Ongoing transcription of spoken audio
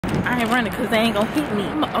I ain't running because they ain't gonna hit me.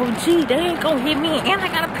 I'm an OG, they ain't gonna hit me. And I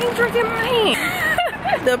got a pink drink in my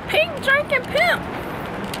hand. The pink drinking pimp.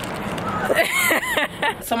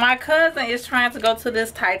 So my cousin is trying to go to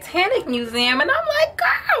this Titanic museum, and I'm like,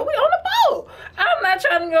 girl, we on the boat. I'm not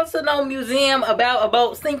trying to go to no museum about a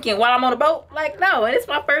boat sinking while I'm on a boat. Like, no, and it's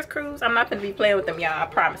my first cruise. I'm not gonna be playing with them, y'all. I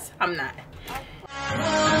promise, I'm not.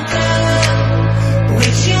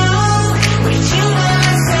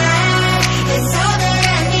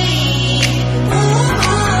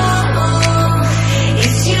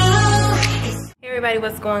 Everybody,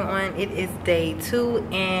 what's going on? It is day 2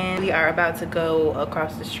 and we are about to go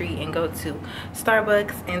across the street and go to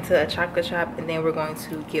Starbucks, into a chocolate shop, and then we're going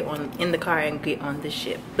to get on in the car and get on the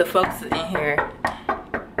ship. The folks in here,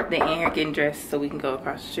 they in here getting dressed so we can go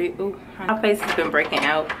across the street. Ooh, my face has been breaking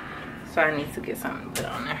out, so I need to get something to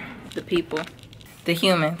put on there. The people, the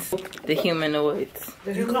humans, the humanoids.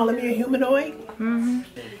 Did you calling me a humanoid? Mm-hmm.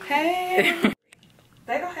 Hey.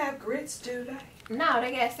 They don't have grits, do they? No,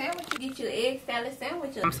 they got sandwiches. Get you egg salad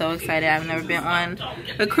sandwiches. I'm so excited. I've never been on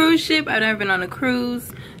a cruise ship. I've never been on a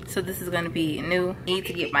cruise. So this is going to be new. I need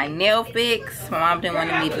to get my nail fixed. My mom didn't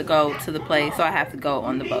want me to go to the place, so I have to go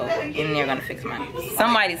on the boat. And they're going to fix my nails.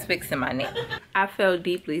 Somebody's fixing my nail. I felt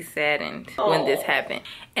deeply saddened when this happened.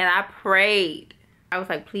 And I prayed. I was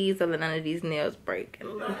like, please don't let none of these nails break. And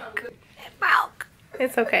look, it broke.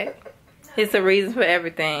 It's okay. It's a reason for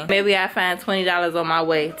everything. Maybe I find $20 on my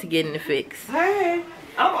way to getting it fixed. Hey,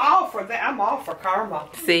 I'm all for that. I'm all for karma.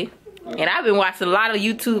 See? And I've been watching a lot of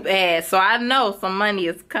YouTube ads, so I know some money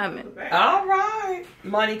is coming. All right.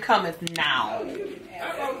 Money cometh now.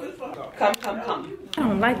 Come, come, come. I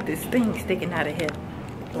don't like this thing sticking out of here.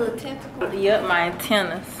 Little tentacle. Yup, my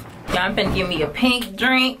antennas. Y'all been give me a pink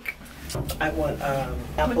drink. I want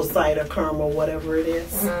apple cider caramel, whatever it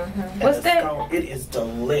is. Mm-hmm. What's that? It is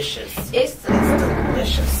delicious. It's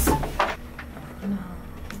delicious.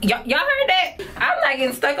 Y'all heard that? I'm not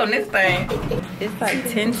getting stuck on this thing. It's like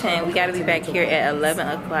 10:10. We gotta be back here at 11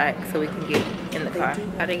 o'clock so we can get in the car.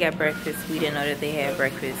 Oh, they got breakfast. We didn't know that they had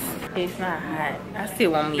breakfast. It's not hot. I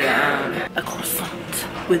still want me a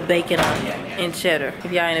croissant with bacon on it and cheddar.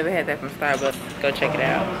 If y'all ain't never had that from Starbucks, go check it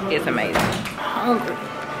out. It's amazing. I'm hungry.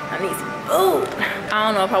 I need some food. I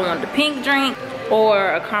don't know if I want the pink drink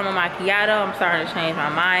or a caramel macchiato. I'm starting to change my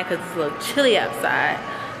mind because it's a little chilly outside.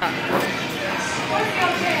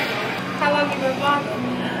 How long you been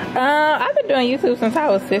vlogging? I've been doing YouTube since I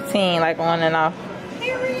was 15, like on and off.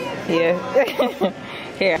 Yeah.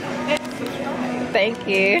 Here. Thank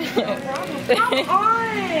you.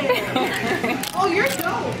 Oh, you're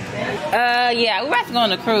dope. Yeah, we're about to go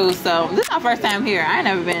on a cruise, so this is my first time here. I ain't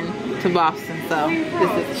never been to Boston, so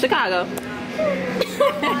this is Chicago.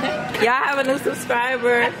 Y'all have a new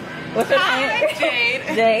subscriber. What's her name? Jade.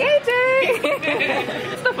 Jade. Hey, Jade.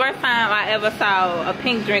 It's the first time I ever saw a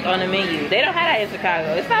pink drink on the menu. They don't have that in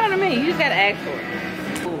Chicago. It's not on the menu. You just gotta ask for it.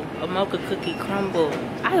 Ooh, a mocha cookie crumble.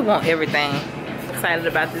 I want everything. Excited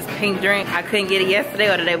about this pink drink. I couldn't get it yesterday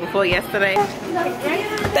or the day before yesterday.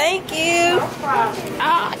 Thank you. Oh,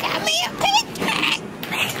 I got me a pink drink.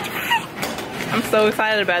 I'm so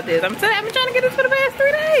excited about this. I've been trying to get this for the past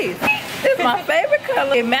 3 days. This is my favorite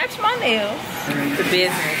color. It matched my nails. The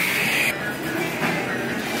business.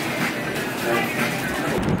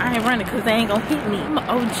 I ain't running because they ain't gonna hit me. I'm an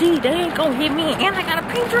OG, they ain't gonna hit me. And I got a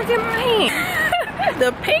pink drink in my hand.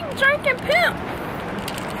 The pink drinking pimp.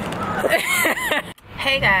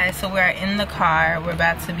 Hey guys, so we're in the car. We're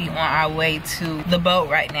about to be on our way to the boat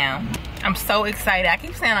right now. I'm so excited. I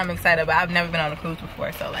keep saying I'm excited, but I've never been on a cruise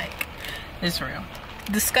before, so like, it's real.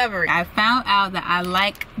 Discovery. I found out that I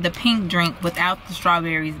like the pink drink without the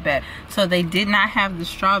strawberries better. So they did not have the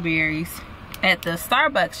strawberries at the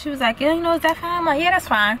Starbucks. She was like, yeah, you know, is that fine? I'm like, yeah, that's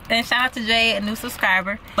fine. Then shout out to Jay, a new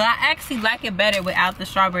subscriber. But I actually like it better without the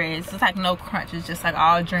strawberries. It's like no crunch. It's just like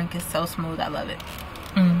all drink is so smooth. I love it.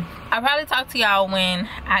 I'll probably talk to y'all when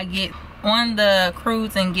I get on the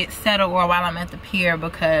cruise and get settled, or while I'm at the pier,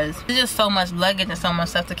 because there's just so much luggage and so much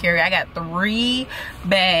stuff to carry. I got 3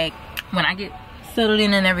 bags. When I get settled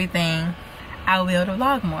in and everything, I will be able to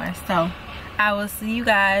vlog more. So I will see you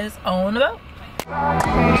guys on the boat.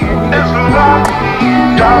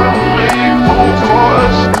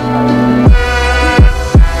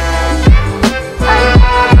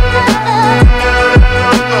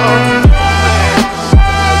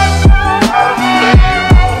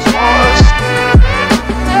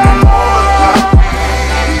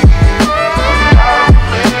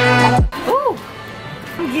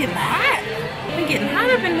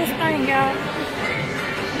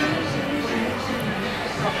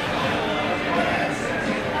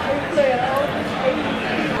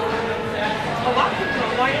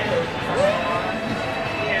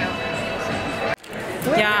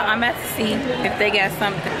 I'm about to see if they got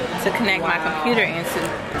something to connect my computer into,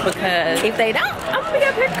 because if they don't, I'm gonna be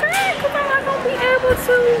up here crying because I'm not gonna be able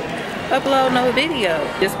to upload no video.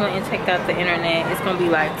 Just went and checked out the internet. It's gonna be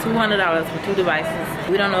like $200 for 2 devices.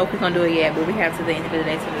 We don't know if we're gonna do it yet, but we have to the end of the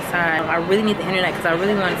day to decide. I really need the internet because I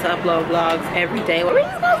really wanted to upload vlogs every day. We're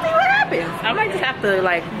just gonna see what happens. I might just have to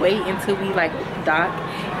like wait until we like dock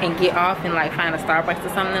and get off and like find a Starbucks or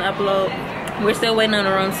something and upload. We're still waiting on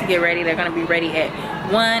the rooms to get ready. They're gonna be ready at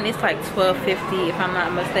 1. It's like 12:50 if I'm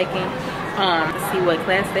not mistaken. Let's see what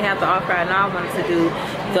class they have to offer. I know I wanted to do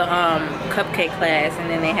the cupcake class,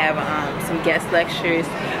 and then they have some guest lectures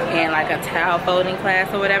and like a towel folding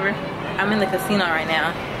class or whatever. I'm in the casino right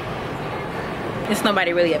now. There's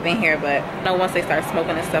nobody really up in here, but I know once they start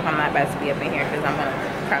smoking and stuff, I'm not about to be up in here because I'm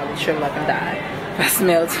gonna probably shrivel up and die if I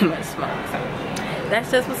smell too much smoke. So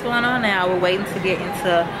that's just what's going on now. We're waiting to get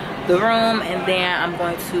into the room, and then I'm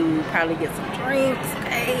going to probably get some drinks,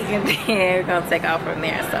 okay, and then we're gonna take off from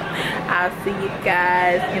there. So I'll see you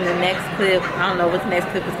guys in the next clip. I don't know what the next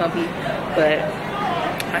clip is gonna be, but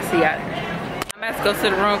I'll see y'all there. I'm about to go to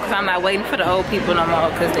the room because I'm not waiting for the old people no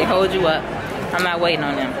more, because they hold you up. I'm not waiting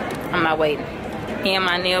on them. I'm not waiting. And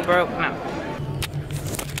my nail broke. No.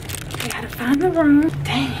 I gotta find the room.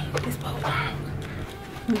 Dang, this boat long.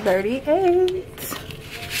 38.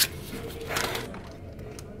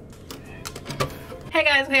 Hey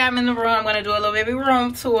guys, okay, I'm in the room. I'm gonna do a little baby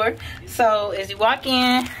room tour. So as you walk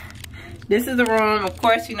in, this is the room. Of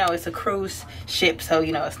course, you know it's a cruise ship, so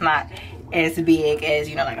you know it's not as big as,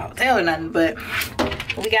 you know, like a hotel or nothing. But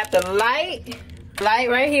we got the light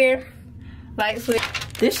right here, light switch.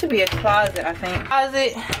 This should be a closet, I think.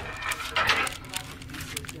 Closet.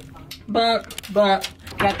 Boom, boom.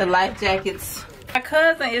 Got the life jackets. My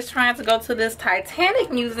cousin is trying to go to this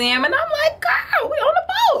Titanic museum, and I'm like, girl, we on the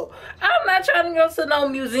boat. I'm not trying to go to no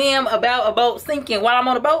museum about a boat sinking while I'm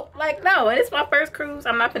on a boat. Like, no, and it's my first cruise.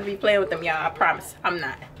 I'm not gonna be playing with them, y'all. I promise. I'm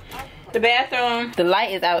not. The bathroom, the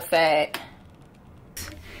light is outside.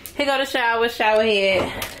 Here go the shower, shower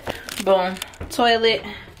head. Boom. Toilet.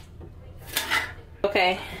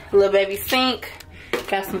 Okay, little baby sink.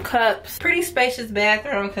 Got some cups. Pretty spacious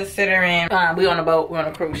bathroom considering we on a boat, we're on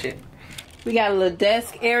a cruise ship. We got a little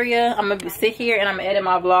desk area. I'm gonna sit here and I'm gonna edit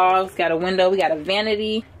my vlogs. Got a window, we got a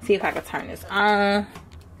vanity. See if I can turn this on.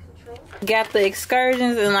 Got the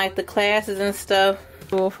excursions and like the classes and stuff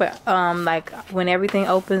for like when everything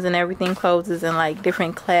opens and everything closes, and like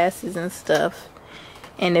different classes and stuff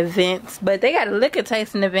and events. But they got a liquor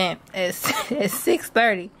tasting event at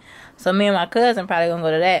 6:30. So me and my cousin probably gonna go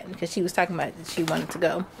to that because she was talking about that she wanted to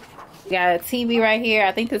go. Got a TV right here.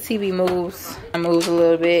 I think the TV moves. It moves a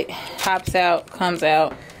little bit. Pops out, comes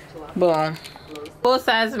out. Boom. Full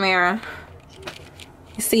size mirror.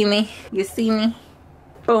 You see me? You see me?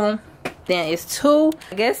 Boom. Then it's 2,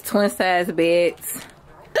 I guess, twin size beds.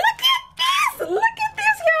 Look at this! Look at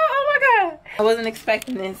this, y'all! Oh my god! I wasn't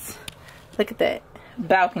expecting this. Look at that.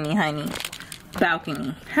 Balcony, honey.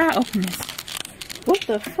 Balcony. How I open this? What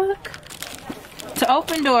the fuck? To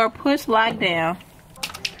open door, push lock down.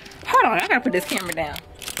 Hold on, I gotta put this camera down.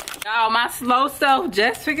 Oh, my slow self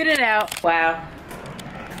just figured it out. Wow.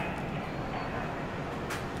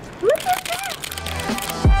 Look at that.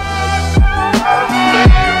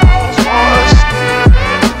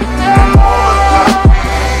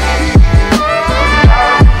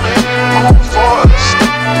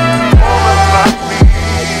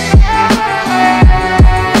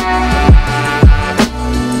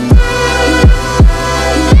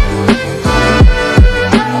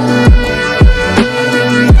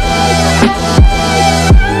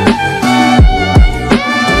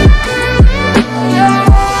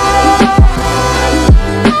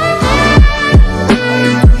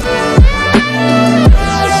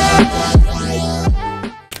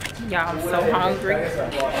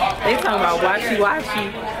 They talking about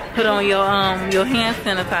washy. Put on your hand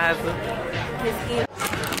sanitizer.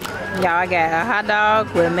 Y'all, I got a hot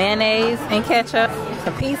dog with mayonnaise and ketchup,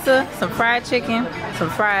 some pizza, some fried chicken, some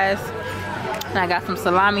fries, and I got some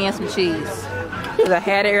salami and some cheese. Cause I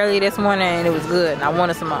had it earlier this morning and it was good, and I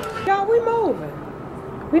wanted some more. Y'all, we moving.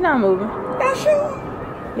 We not moving. Y'all sure?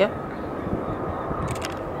 Yep.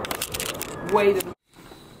 Wait.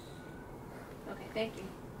 Okay, thank you.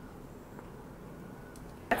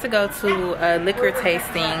 To go to a liquor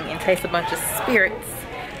tasting and taste a bunch of spirits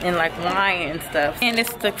and like wine and stuff, and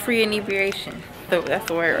it's the free inebriation. So that's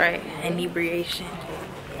the word, right? Inebriation.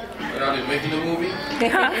 Are they making the movie?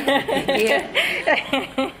 Yeah.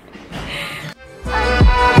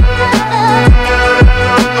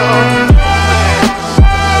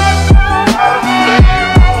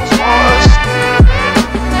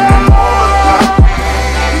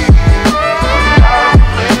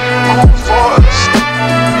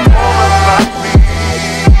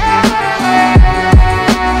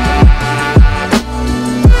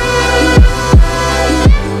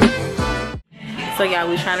 So y'all,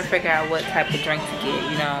 we trying to figure out what type of drink to get.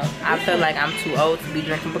 You know, I feel like I'm too old to be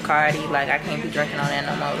drinking Bacardi. Like I can't be drinking on that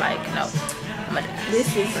no more. Like no,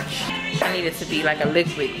 this is. I need it to be like a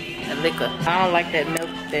liquor. I don't like that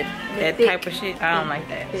milk, that type of shit. I don't like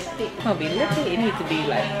that. It's gonna be liquid. It needs to be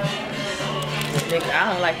like liquor.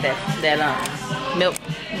 I don't like that milk.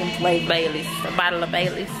 Baileys, a bottle of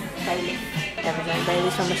Baileys. Ever drank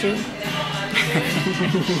Baileys from a shoe?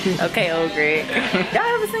 Okay, old Greg. Y'all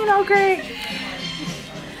ever seen old Greg?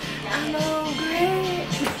 I'm old Greg.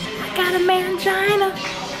 I got a mangina.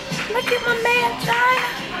 Look at my mangina.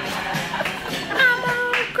 I'm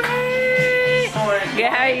old Greg.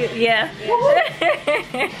 Yeah, how you? Yeah.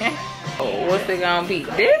 Oh, what's it gonna be?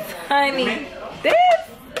 This, honey. This.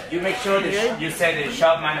 You make sure that you say the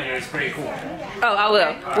shop manager is pretty cool. Oh, I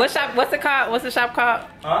will. What's it called? What's the shop called?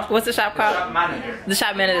 Huh? What's the shop called? Shop manager. The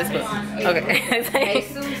shop manager is cool. Okay.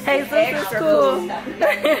 Jesus is cool.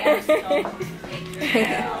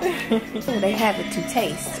 So they have it to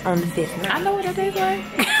taste on the 5th night. I know what it tastes like.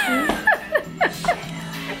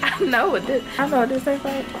 I know what this tastes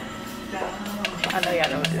like. I know y'all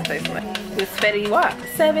know what this tastes like. This Fetty Wap.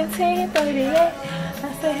 1738. I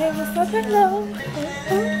said, hey, what's up, hello?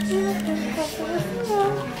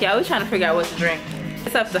 Yeah, we trying to figure out what to drink.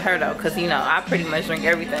 It's up to her though, cause you know I pretty much drink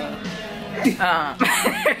everything.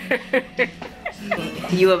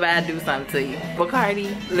 You about to do something to you,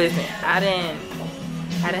 Bacardi. Listen, I didn't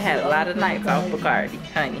have a lot of nights off Bacardi,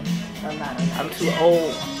 honey. I'm too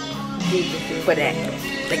old for that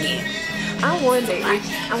again. I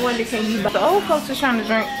wonder can you buy The old folks are trying to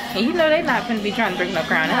drink, and you know they not gonna be trying to drink no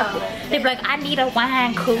Crown Apple. They be like, I need a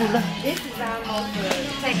wine cooler. This is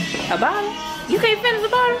almost A bottle? You can't finish a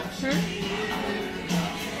bottle?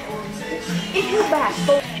 if you buy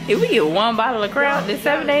 4. If we get one bottle of Crown in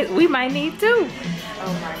 7 days, we might need 2.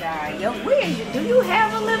 Oh my God. Yo, do you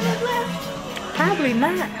have a limit left? Probably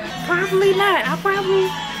not. Probably not.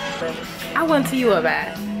 I went to you about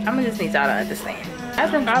it. I'm gonna just need y'all to understand. I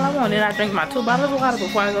drink all I want, and I drink my 2 bottles of water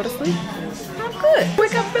before I go to sleep. I'm good.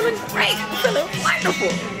 Wake up feeling great, feeling wonderful,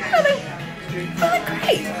 feeling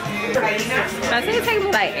great. I think it takes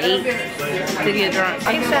me like 8 to get drunk.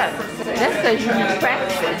 8 shots. That's because you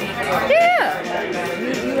practicing. Yeah.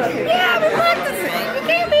 Yeah, I've been practicing. You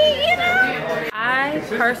can't be, you know. I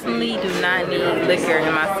personally do not need liquor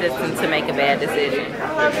in my system to make a bad decision.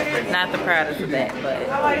 Not the proudest of that, but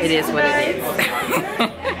it is what it is.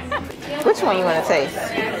 Which one you want to taste?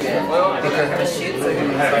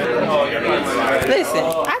 Listen,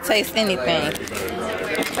 I taste anything.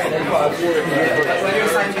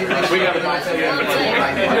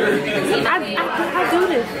 I do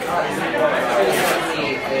this.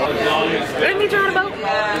 Let me drive the boat.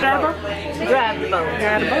 Drive the boat. Drive the boat.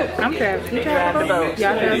 Drive the boat. I'm driving. You drive the boat.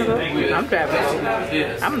 Y'all driving the boat? I'm driving the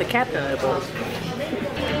boat. I'm the captain of the boat.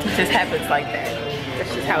 It just happens like that.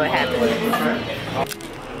 That's just how it happens.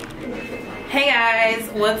 Hey guys,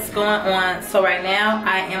 what's going on? So right now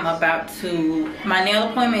I am about to, my nail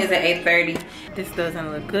appointment is at 8:30. This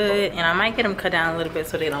doesn't look good, and I might get them cut down a little bit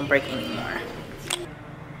so they don't break anymore.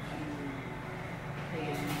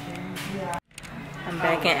 I'm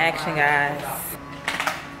back in action, guys.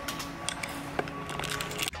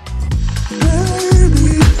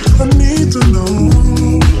 Baby, I need to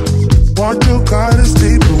know what you got is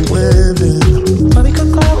deeper within. Let me go.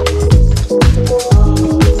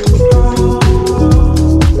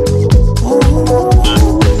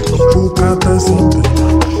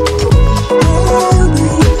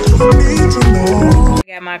 I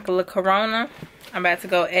got my little Corona. I'm about to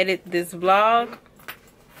go edit this vlog.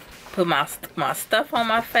 Put my stuff on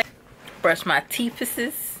my face. Brush my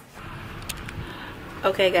teethuses.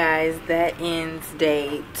 Okay guys, that ends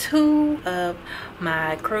day 2 of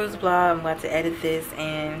my cruise vlog. I'm about to edit this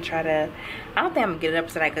and try to, I don't think I'm gonna get it up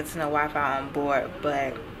so I get to no Wi-Fi on board,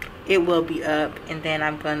 but it will be up, and then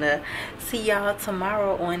I'm gonna see y'all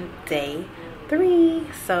tomorrow on day 3.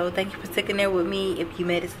 So thank you for sticking there with me if you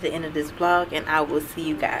made it to the end of this vlog, and I will see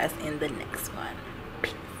you guys in the next one.